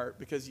contrite heart,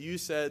 because you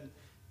said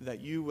that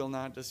you will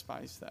not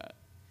despise that.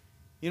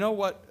 You know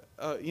what?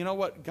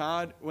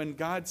 When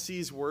God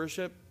sees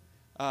worship,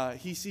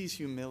 he sees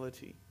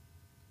humility.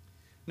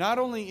 Not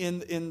only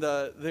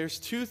there's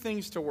two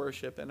things to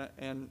worship,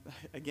 and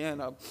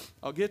again,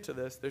 I'll get to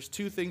this. There's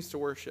two things to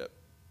worship.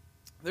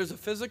 There's a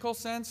physical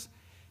sense,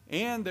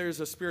 and there's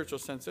a spiritual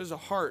sense. There's a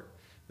heart.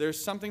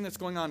 There's something that's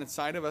going on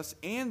inside of us,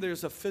 and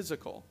there's a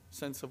physical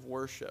sense of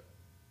worship.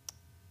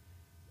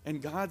 And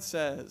God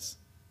says,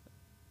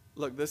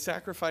 look, the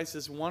sacrifice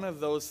is one of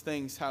those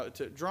things, how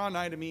to draw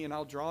nigh to me and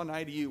I'll draw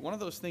nigh to you. One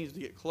of those things to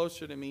get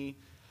closer to me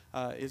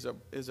is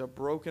a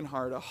broken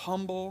heart, a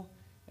humble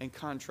and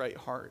contrite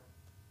heart.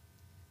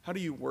 How do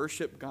you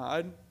worship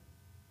God?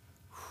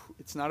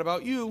 It's not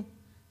about you.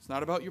 It's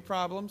not about your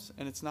problems,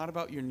 and it's not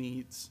about your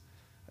needs.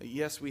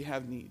 Yes, we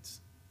have needs.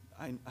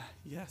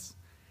 Yes,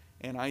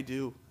 and I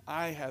do.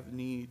 I have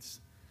needs.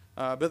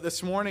 But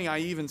this morning I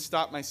even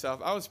stopped myself.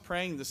 I was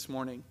praying this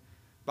morning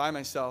by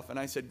myself, and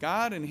I said,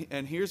 God,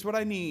 and here's what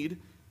I need.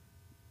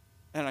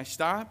 And I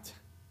stopped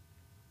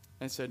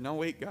and said, no,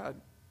 wait,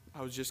 God,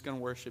 I was just going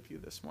to worship you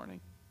this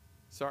morning.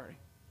 Sorry.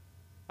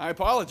 I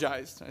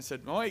apologized. I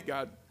said, no, wait,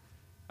 God,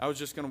 I was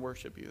just going to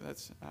worship you.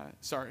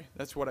 Sorry.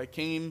 That's what I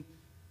came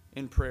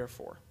in prayer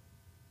for.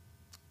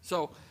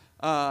 So,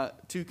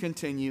 to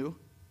continue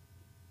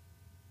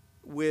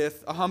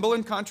with a humble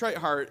and contrite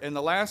heart, and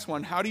the last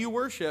one, how do you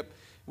worship?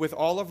 With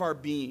all of our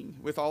being.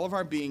 With all of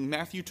our being.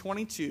 Matthew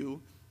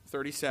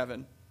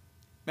 22:37.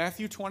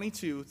 Matthew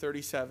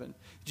 22:37.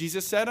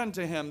 Jesus said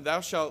unto him,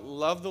 thou shalt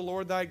love the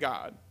Lord thy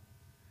God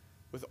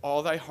with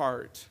all thy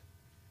heart,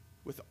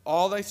 with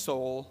all thy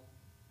soul,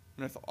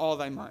 and with all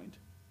thy mind.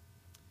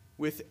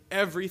 With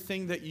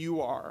everything that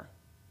you are.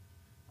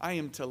 I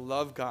am to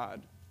love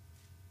God.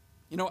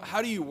 You know,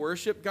 how do you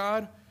worship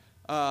God?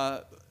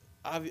 By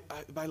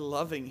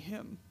loving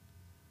him.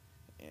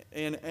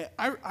 And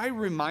I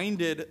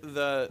reminded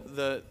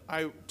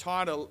I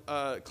taught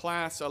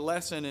a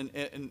lesson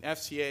in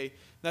FCA,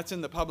 that's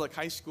in the public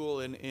high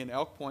school in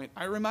Elk Point.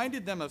 I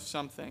reminded them of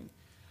something,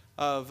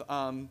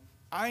 I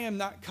am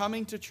not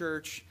coming to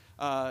church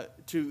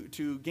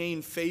to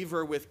gain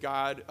favor with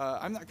God.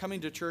 I'm not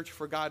coming to church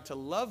for God to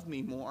love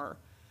me more,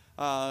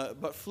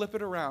 but flip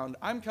it around.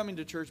 I'm coming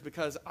to church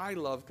because I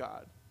love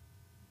God.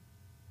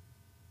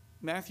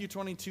 Matthew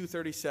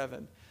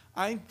 22:37.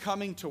 I'm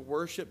coming to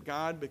worship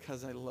God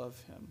because I love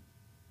him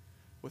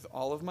with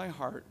all of my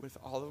heart, with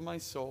all of my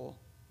soul,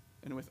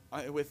 and with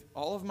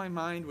all of my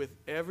mind, with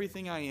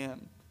everything I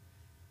am,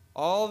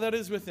 all that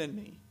is within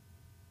me.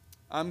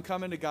 I'm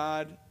coming to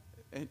God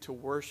and to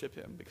worship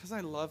him because I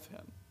love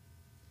him.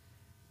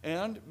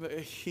 And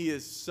he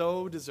is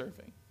so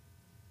deserving.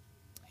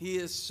 He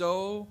is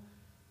so,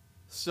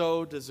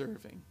 so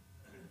deserving.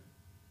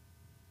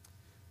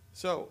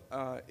 So,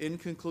 in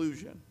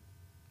conclusion,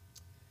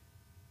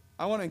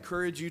 I want to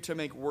encourage you to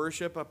make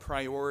worship a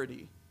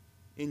priority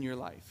in your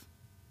life.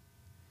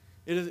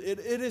 It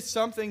is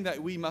something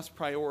that we must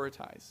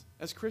prioritize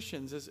as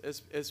Christians,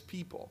 as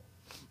people.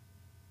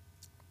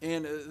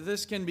 And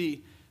this can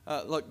be,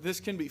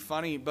 this can be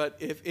funny, but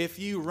if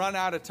you run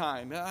out of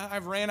time,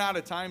 I've ran out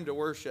of time to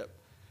worship.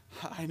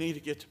 I need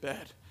to get to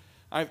bed.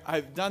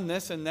 I've done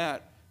this and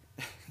that.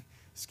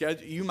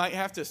 You might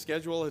have to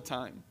schedule a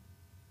time.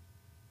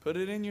 Put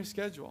it in your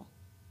schedule.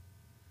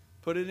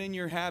 Put it in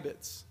your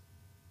habits.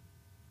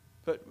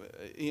 But,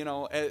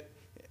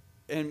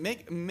 and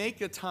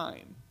make a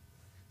time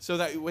so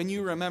that when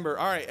you remember,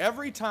 all right,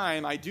 every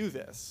time I do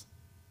this,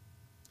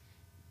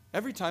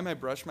 every time I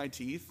brush my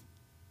teeth,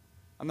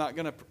 I'm not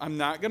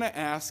gonna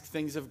ask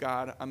things of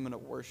God. I'm gonna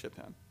worship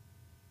him.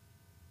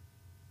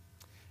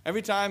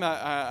 Every time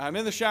I'm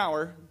in the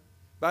shower,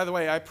 by the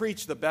way, I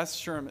preach the best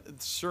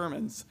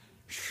sermons.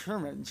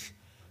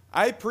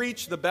 I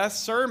preach the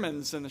best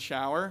sermons in the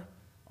shower.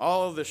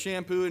 All of the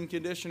shampoo and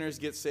conditioners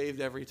get saved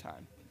every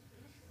time.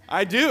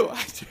 I do.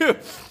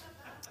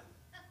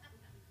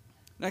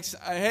 Next,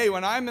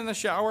 when I'm in the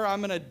shower,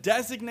 I'm going to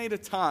designate a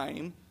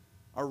time,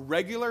 a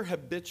regular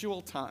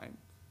habitual time,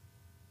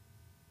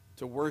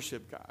 to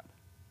worship God.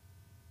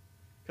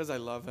 Because I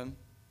love him.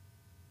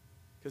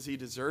 Because he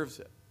deserves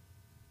it.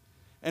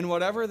 And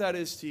whatever that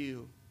is to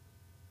you,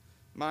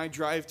 My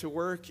drive to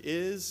work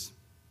is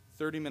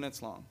 30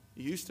 minutes long.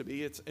 It used to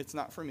be. It's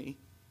not for me.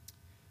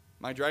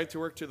 My drive to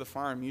work to the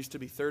farm used to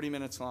be 30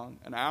 minutes long,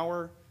 an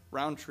hour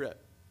round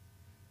trip.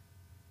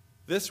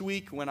 This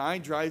week, when I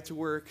drive to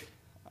work,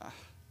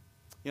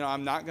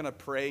 I'm not going to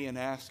pray and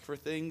ask for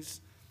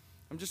things.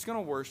 I'm just going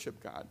to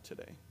worship God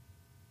today.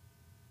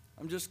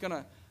 I'm just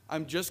going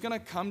to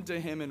come to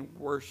him and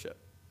worship.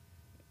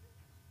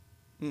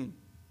 You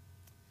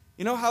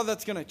know how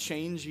that's going to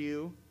change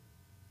you?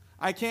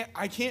 I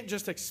can't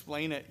just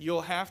explain it.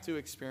 You'll have to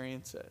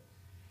experience it.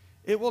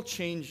 It will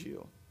change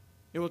you.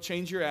 It will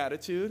change your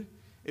attitude.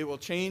 It will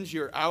change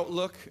your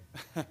outlook.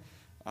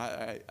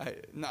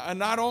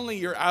 Not only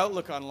your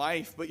outlook on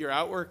life, but your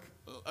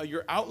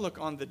outlook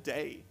on the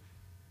day.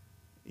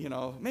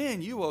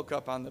 Man, you woke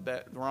up on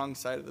the wrong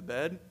side of the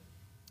bed.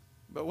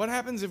 But what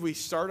happens if we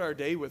start our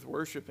day with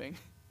worshiping?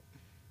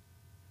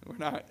 We're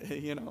not,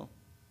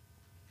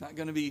 not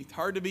going to be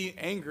hard to be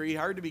angry,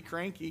 hard to be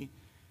cranky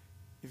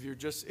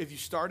if you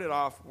started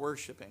off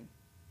worshiping.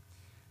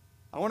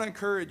 I want to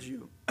encourage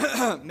you,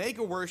 make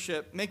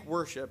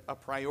worship a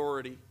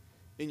priority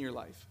in your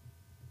life.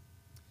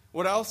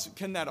 What else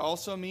can that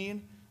also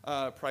mean?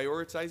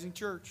 Prioritizing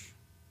church.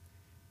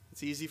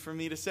 It's easy for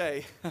me to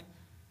say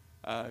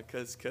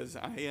because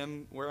I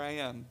am where I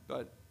am,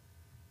 but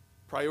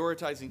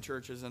prioritizing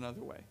church is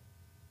another way.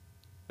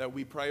 That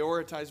we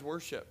prioritize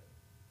worship.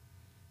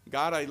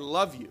 God, I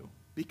love you.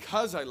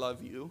 Because I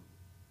love you,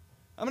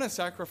 I'm going to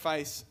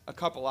sacrifice a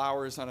couple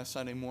hours on a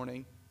Sunday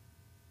morning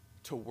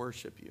to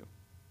worship you.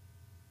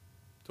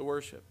 To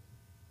worship.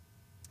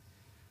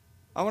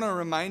 I want to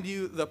remind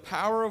you the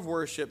power of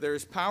worship. There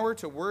is power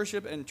to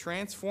worship and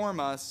transform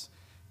us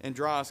and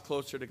draw us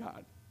closer to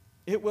God.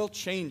 It will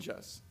change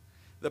us.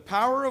 The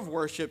power of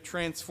worship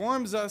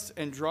transforms us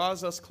and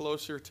draws us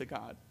closer to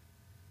God.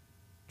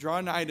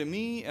 Draw nigh to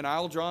me, and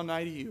I'll draw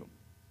nigh to you.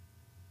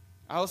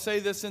 I'll say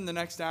this in the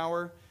next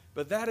hour,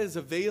 but that is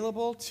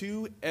available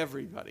to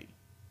everybody.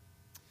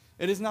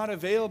 It is not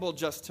available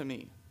just to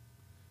me,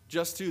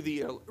 just to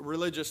the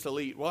religious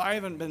elite. Well, I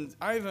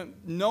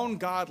haven't known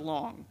God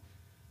long.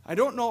 I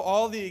don't know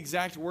all the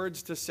exact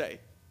words to say.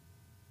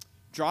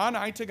 Draw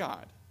nigh to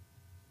God.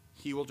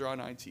 He will draw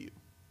nigh to you.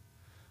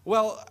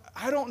 Well,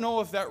 I don't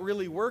know if that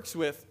really works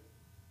with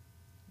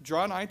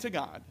draw nigh to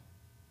God,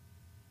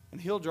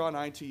 and he'll draw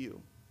nigh to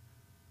you.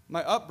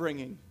 My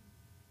upbringing,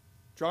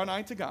 draw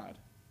nigh to God,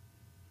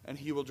 and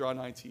he will draw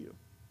nigh to you.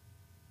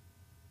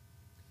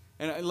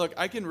 And look,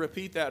 I can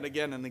repeat that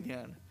again and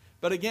again.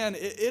 But again,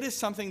 it is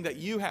something that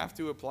you have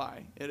to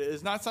apply. It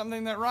is not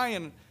something that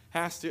Ryan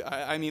has to.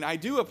 I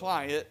do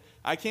apply it.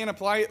 I can't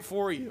apply it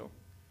for you.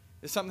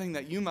 It's something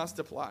that you must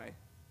apply.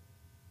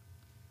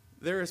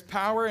 There is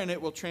power, and it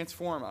will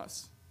transform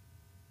us.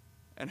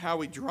 And how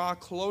we draw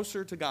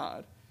closer to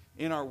God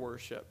in our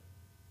worship.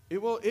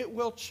 It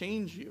will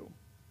change you.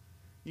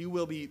 You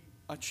will be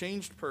a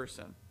changed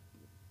person.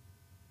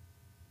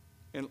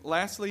 And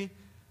lastly,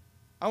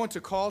 I want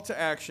to call to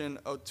action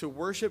to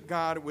worship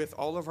God with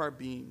all of our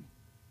being,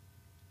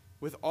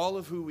 with all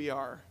of who we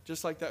are,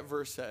 just like that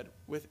verse said,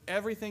 with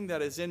everything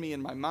that is in me,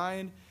 in my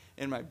mind,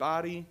 in my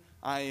body.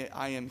 I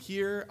am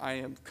here. I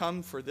am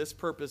come for this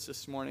purpose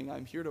this morning.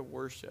 I'm here to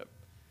worship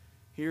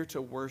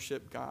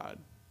God.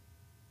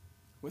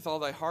 With all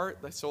thy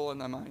heart, thy soul, and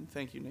thy mind.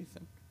 Thank you,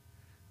 Nathan.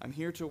 I'm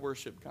here to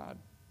worship God.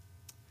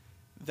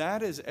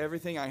 That is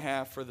everything I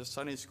have for the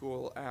Sunday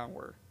school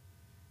hour.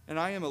 And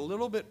I am a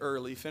little bit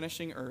early,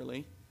 finishing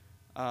early.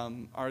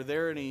 Are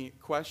there any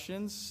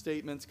questions,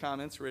 statements,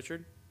 comments?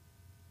 Richard?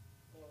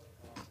 Well,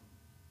 in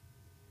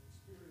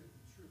spirit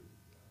and truth.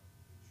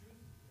 The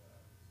truth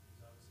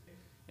is obviously...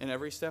 In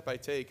every step I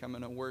take, I'm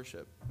going to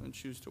worship and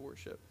choose to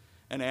worship.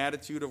 An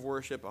attitude of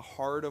worship, a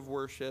heart of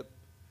worship.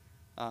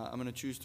 I'm going to choose to